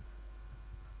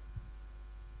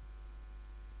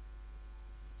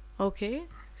 Okay,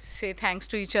 say thanks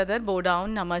to each other, bow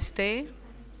down, namaste,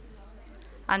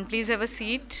 and please have a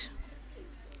seat.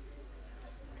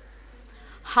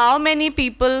 How many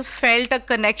people felt a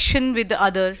connection with the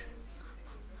other?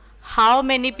 How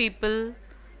many people?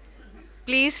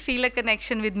 Please feel a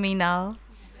connection with me now.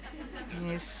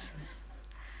 Yes.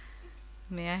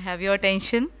 May I have your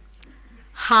attention?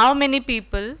 How many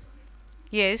people?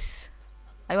 Yes.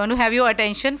 I want to have your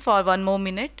attention for 1 more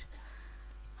minute.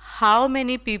 How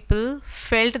many people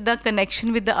felt the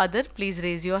connection with the other? Please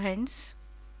raise your hands.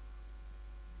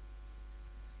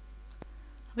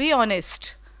 Be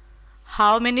honest.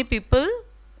 How many people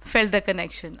felt the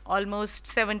connection? Almost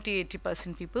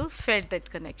 70-80% people felt that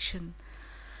connection.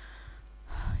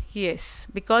 Yes,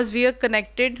 because we are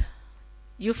connected.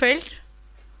 You felt?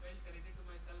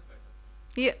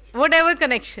 Yeah, whatever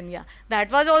connection, yeah.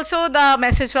 That was also the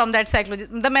message from that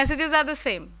psychologist. The messages are the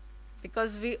same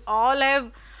because we all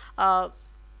have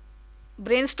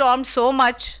brainstormed so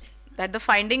much that the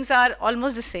findings are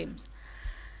almost the same.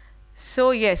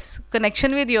 So yes,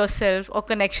 connection with yourself or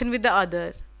connection with the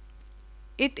other,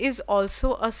 it is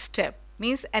also a step,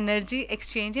 means energy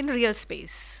exchange in real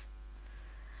space.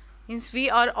 Means we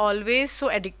are always so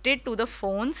addicted to the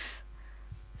phones,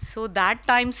 so that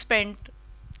time spent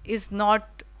is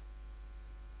not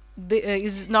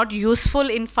useful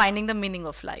in finding the meaning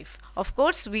of life. Of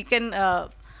course, we can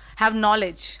have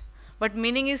knowledge, but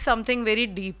meaning is something very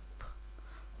deep.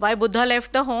 Why Buddha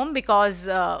left the home? Because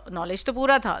knowledge to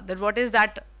pura tha. That what is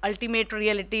that ultimate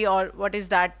reality, or what is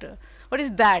that? What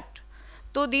is that?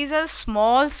 So these are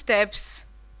small steps.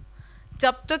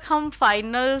 जब तक हम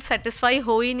final satisfy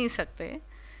हो ही नहीं सकते.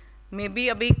 Maybe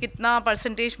अभी कितना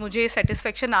percentage मुझे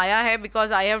satisfaction आया है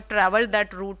because I have traveled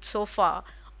that route so far.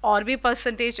 और भी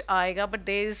percentage आएगा, but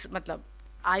there is मतलब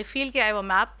I feel कि I have a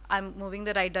map. I'm moving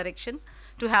the right direction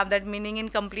to have that meaning in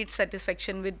complete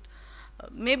satisfaction with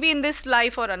maybe in this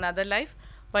life or another life.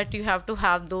 But you have to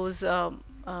have those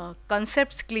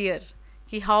concepts clear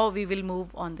कि how we will move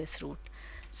on this route.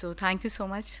 So thank you so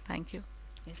much. Thank you.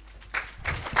 Yes.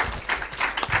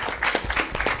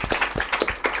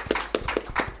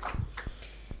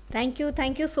 Thank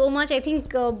you so much. I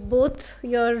think both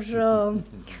your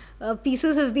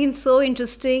pieces have been so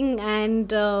interesting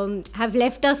and have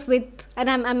left us with, and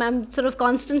I'm sort of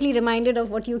constantly reminded of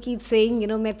what you keep saying, you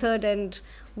know, method and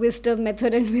wisdom,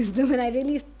 and I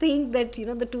really think that, you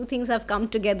know, the two things have come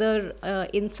together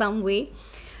in some way.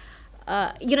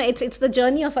 You know, it's the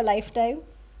journey of a lifetime,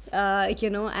 you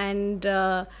know, and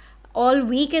all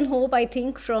we can hope, I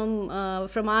think, from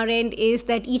our end is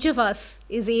that each of us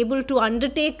is able to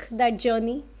undertake that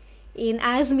journey in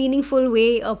as meaningful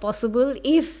way possible.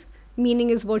 If meaning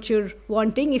is what you're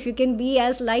wanting, if you can be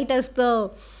as light as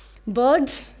the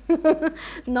bird,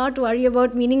 not worry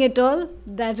about meaning at all,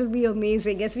 that will be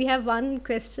amazing. Yes, we have one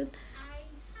question. I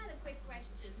had a quick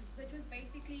question, which was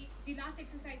basically the last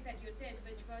exercise that you did,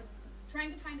 which was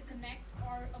trying to find a connect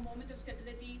or a moment of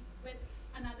stability with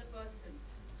another person.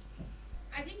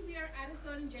 I think we are at a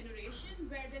certain generation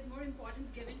where there's more importance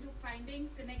given to finding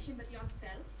connection with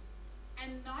yourself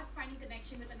and not finding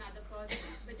connection with another person,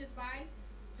 which is why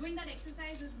doing that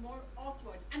exercise is more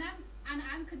awkward. And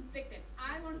I'm conflicted.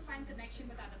 I want to find connection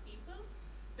with other people,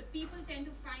 but people tend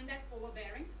to find that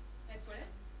overbearing. Let's put it.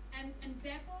 And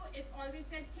therefore, it's always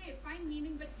said, hey, find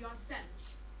meaning with yourself.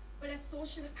 But as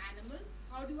social animals,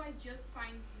 how do I just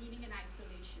find meaning in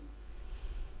isolation?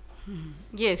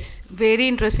 Yes, very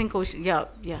interesting question. Yeah.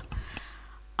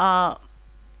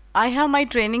 I have my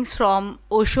trainings from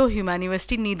Osho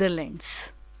Humaniversity,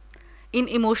 Netherlands, in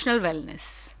emotional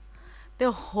wellness.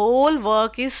 The whole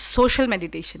work is social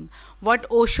meditation. What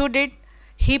Osho did,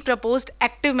 he proposed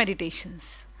active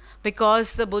meditations.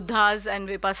 because the Buddhas and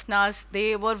Vipassanas,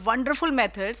 they were wonderful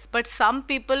methods, but some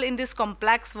people in this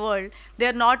complex world, they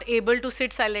are not able to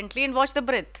sit silently and watch the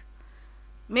breath.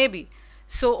 Maybe.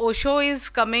 So Osho is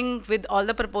coming with all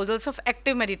the proposals of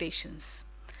active meditations,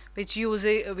 which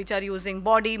are using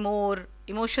body more,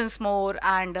 emotions more,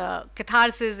 and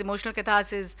catharsis, emotional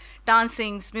catharsis,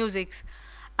 dancings, musics.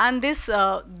 And this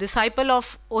disciple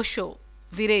of Osho,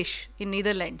 Viresh in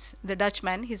Netherlands, the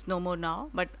Dutchman, he's no more now,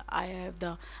 but I have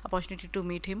the opportunity to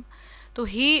meet him. So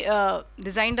he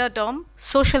designed a term,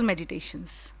 social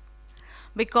meditations,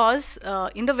 because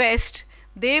in the West,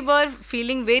 they were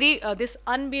feeling very, this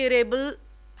unbearable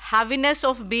heaviness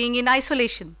of being in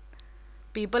isolation.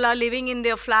 People are living in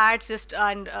their flats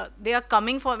and they are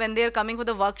coming for, when they are coming for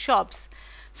the workshops.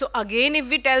 So again, if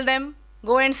we tell them,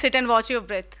 go and sit and watch your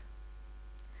breath.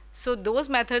 So those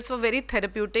methods were very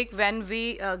therapeutic when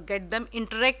we get them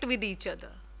interact with each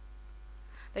other.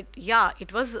 That, yeah,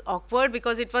 it was awkward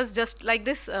because it was just like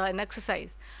this, an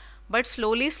exercise. But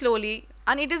slowly, slowly,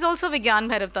 and it is also Vigyan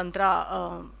Bhairav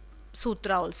Tantra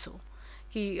Sutra also.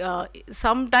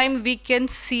 Sometime we can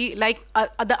see, like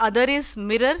the other is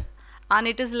mirror, and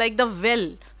it is like the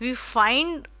well. We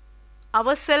find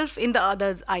ourselves in the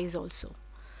other's eyes also.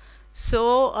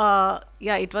 So,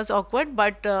 yeah, it was awkward,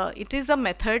 but it is a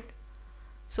method.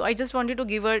 So I just wanted to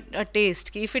give a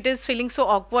taste. If it is feeling so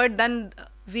awkward, then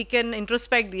we can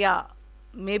introspect, yeah,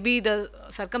 maybe the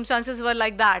circumstances were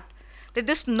like that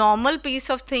this normal piece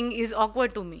of thing is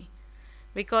awkward to me.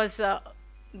 Because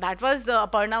that was the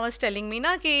Aparna was telling me,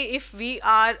 na, ki if we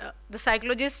are, the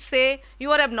psychologists say,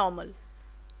 you are abnormal.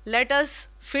 Let us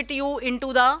fit you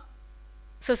into the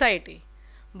society.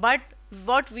 But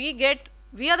what we get,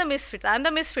 we are the misfit. I am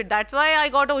the misfit. That's why I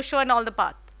got Osho and all the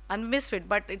path. I'm misfit,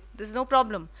 but there's no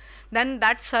problem. Then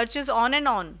that search is on and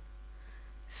on.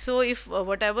 So if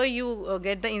whatever you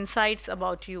get the insights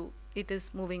about you, it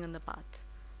is moving on the path.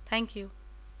 Thank you.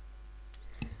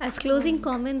 As closing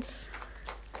comments,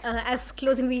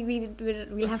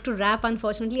 we'll have to wrap,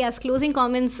 unfortunately. As closing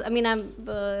comments, I mean, I'm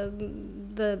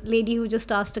the lady who just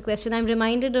asked a question. I'm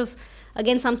reminded of,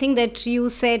 again, something that you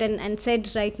said and said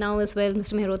right now as well,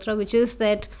 Mr. Mehrotra, which is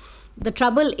that the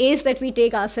trouble is that we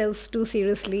take ourselves too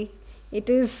seriously. It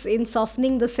is in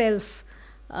softening the self,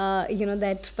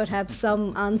 that perhaps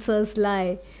some answers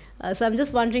lie. So I'm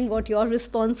just wondering what your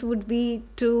response would be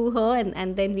to her,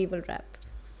 and then we will wrap.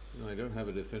 No, I don't have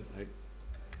a different...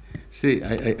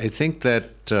 I think that,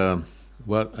 so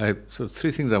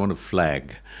three things I want to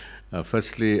flag.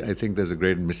 Firstly, I think there's a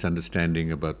great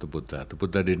misunderstanding about the Buddha. The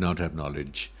Buddha did not have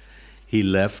knowledge. He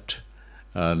left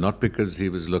not because he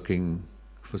was looking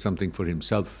for something for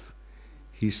himself.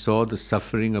 He saw the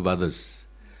suffering of others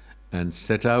and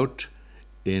set out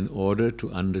in order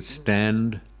to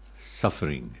understand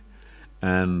suffering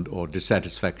or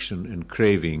dissatisfaction and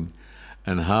craving,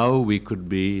 and how we could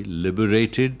be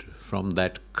liberated from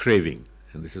that craving.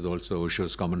 And this is also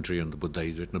Osho's commentary on the Buddha.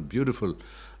 He's written a beautiful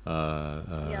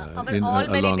all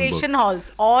meditation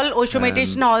halls, all Osho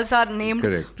meditation halls are named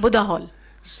correct. Buddha Hall.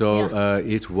 So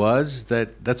it was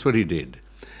that's what he did.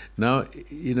 Now,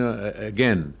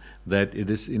 again, that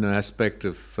this aspect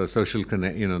of social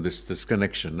this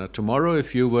connection. Now, tomorrow,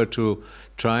 if you were to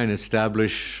try and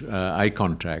establish eye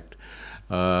contact,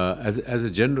 as a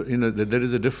general, there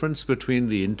is a difference between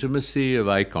the intimacy of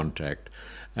eye contact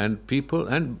and people,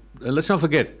 and let's not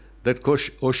forget that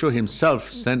Osho himself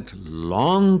spent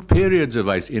long periods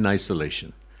in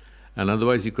isolation, and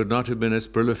otherwise he could not have been as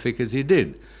prolific as he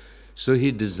did. So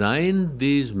he designed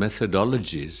these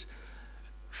methodologies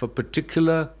for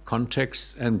particular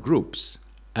contexts and groups,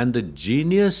 and the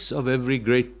genius of every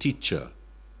great teacher,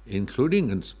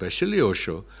 including and especially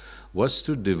Osho, was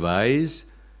to devise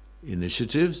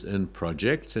initiatives and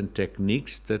projects and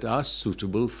techniques that are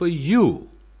suitable for you,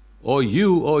 or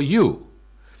you, or you.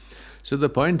 So the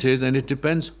point is, and it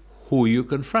depends who you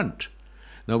confront.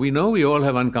 Now we know we all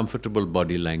have uncomfortable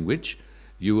body language.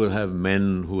 You will have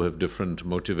men who have different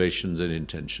motivations and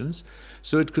intentions.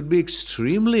 So it could be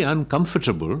extremely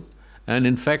uncomfortable and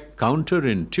in fact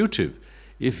counterintuitive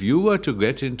if you were to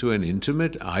get into an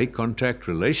intimate eye contact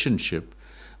relationship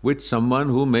with someone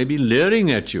who may be leering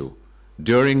at you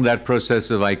during that process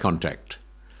of eye contact.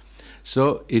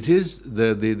 So it is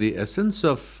the essence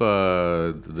of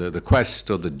the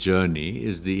quest or the journey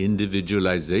is the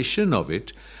individualization of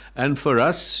it, and for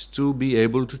us to be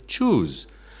able to choose.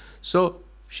 So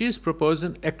she has proposed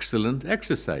an excellent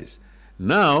exercise.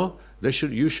 Now,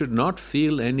 you should not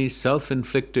feel any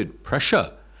self-inflicted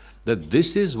pressure that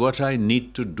this is what I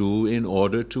need to do in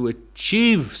order to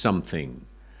achieve something.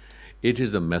 It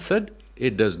is a method,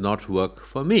 it does not work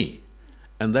for me,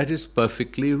 and that is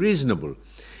perfectly reasonable.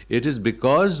 It is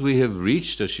because we have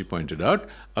reached, as she pointed out,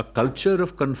 a culture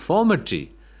of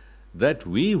conformity, that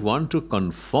we want to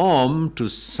conform to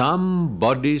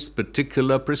somebody's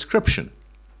particular prescription.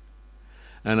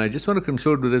 And I just want to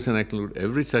conclude with this, and I conclude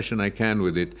every session I can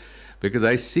with it, because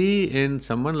I see in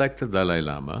someone like the Dalai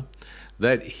Lama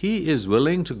that he is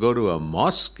willing to go to a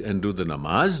mosque and do the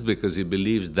namaz because he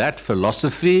believes that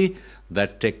philosophy,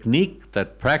 that technique,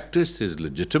 that practice is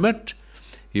legitimate.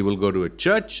 He will go to a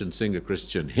church and sing a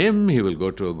Christian hymn. He will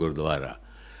go to a gurdwara.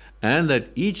 And that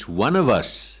each one of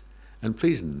us, and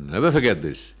please never forget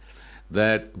this,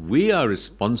 that we are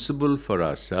responsible for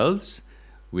ourselves.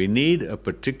 We need a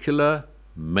particular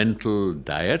mental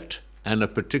diet and a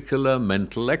particular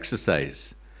mental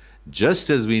exercise. Just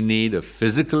as we need a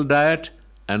physical diet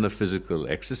and a physical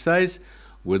exercise,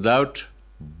 without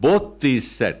both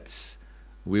these sets,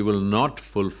 we will not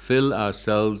fulfill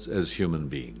ourselves as human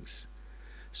beings.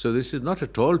 So this is not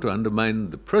at all to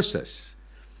undermine the process.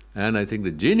 And I think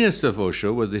the genius of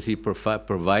Osho was that he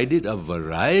provided a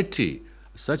variety,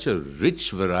 such a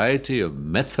rich variety of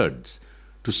methods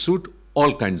to suit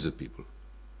all kinds of people.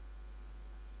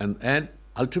 And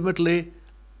ultimately,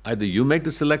 either you make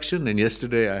the selection, and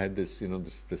yesterday I had this,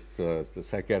 the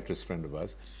psychiatrist friend of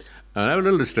ours, and I was a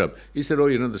little disturbed. He said,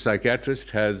 the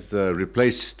psychiatrist has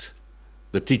replaced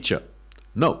the teacher.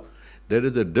 No, there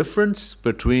is a difference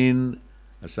between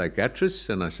a psychiatrist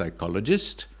and a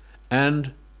psychologist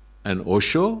and an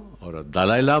Osho or a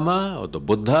Dalai Lama or the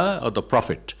Buddha or the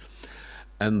Prophet.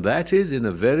 And that is, in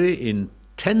a very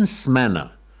intense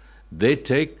manner, they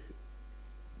take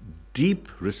deep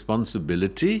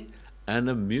responsibility and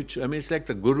a mutual, it's like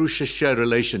the Guru-Shishya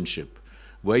relationship,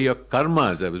 where your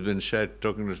karmas, I've been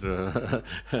talking to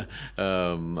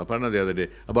Aparna the other day,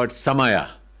 about samaya.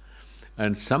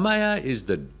 And samaya is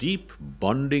the deep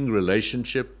bonding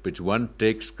relationship which one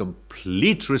takes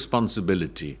complete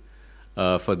responsibility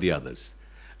for the others.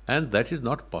 And that is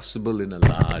not possible in a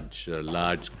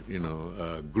large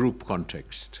group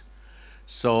context.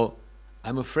 So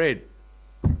I'm afraid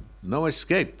no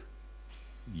escape.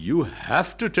 You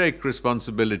have to take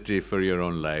responsibility for your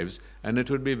own lives, and it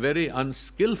would be very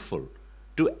unskillful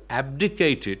to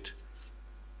abdicate it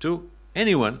to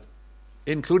anyone,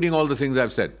 including all the things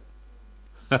I've said,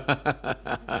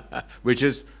 which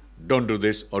is don't do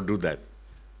this or do that.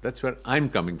 That's where I'm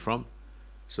coming from.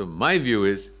 So my view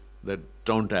is that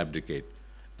don't abdicate.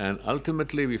 And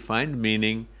ultimately we find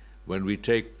meaning when we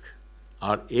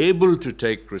are able to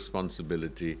take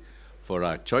responsibility for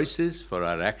our choices, for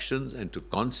our actions, and to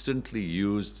constantly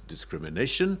use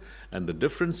discrimination. And the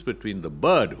difference between the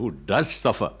bird who does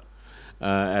suffer,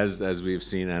 as we've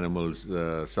seen animals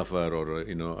suffer, or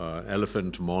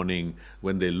elephant mourning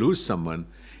when they lose someone,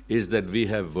 is that we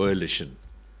have volition.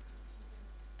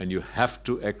 And you have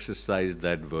to exercise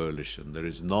that volition. There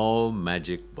is no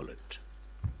magic bullet.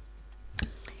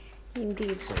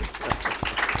 Indeed.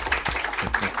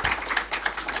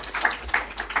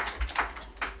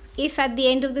 If at the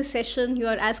end of the session you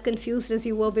are as confused as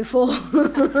you were before,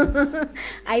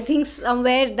 I think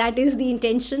somewhere that is the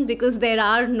intention, because there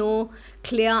are no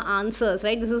clear answers,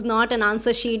 right? This is not an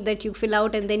answer sheet that you fill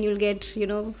out and then you'll get,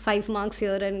 5 marks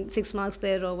here and 6 marks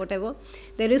there or whatever.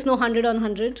 There is no 100 on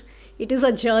 100. It is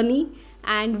a journey,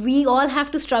 and we all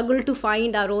have to struggle to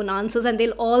find our own answers, and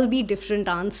they'll all be different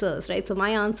answers, right? So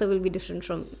my answer will be different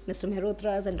from Mr.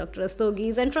 Mehrotra's and Dr.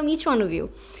 Rastogi's and from each one of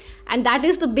you. And that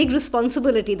is the big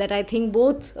responsibility that I think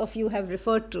both of you have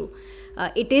referred to.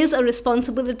 It is a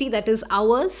responsibility that is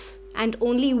ours, and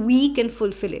only we can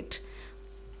fulfill it.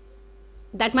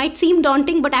 That might seem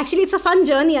daunting, but actually it's a fun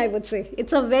journey, I would say.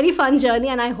 It's a very fun journey,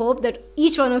 and I hope that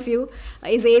each one of you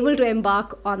is able to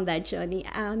embark on that journey.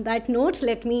 And on that note,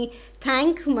 let me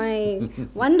thank my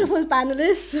wonderful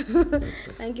panelists.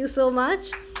 Thank you so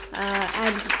much.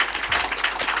 And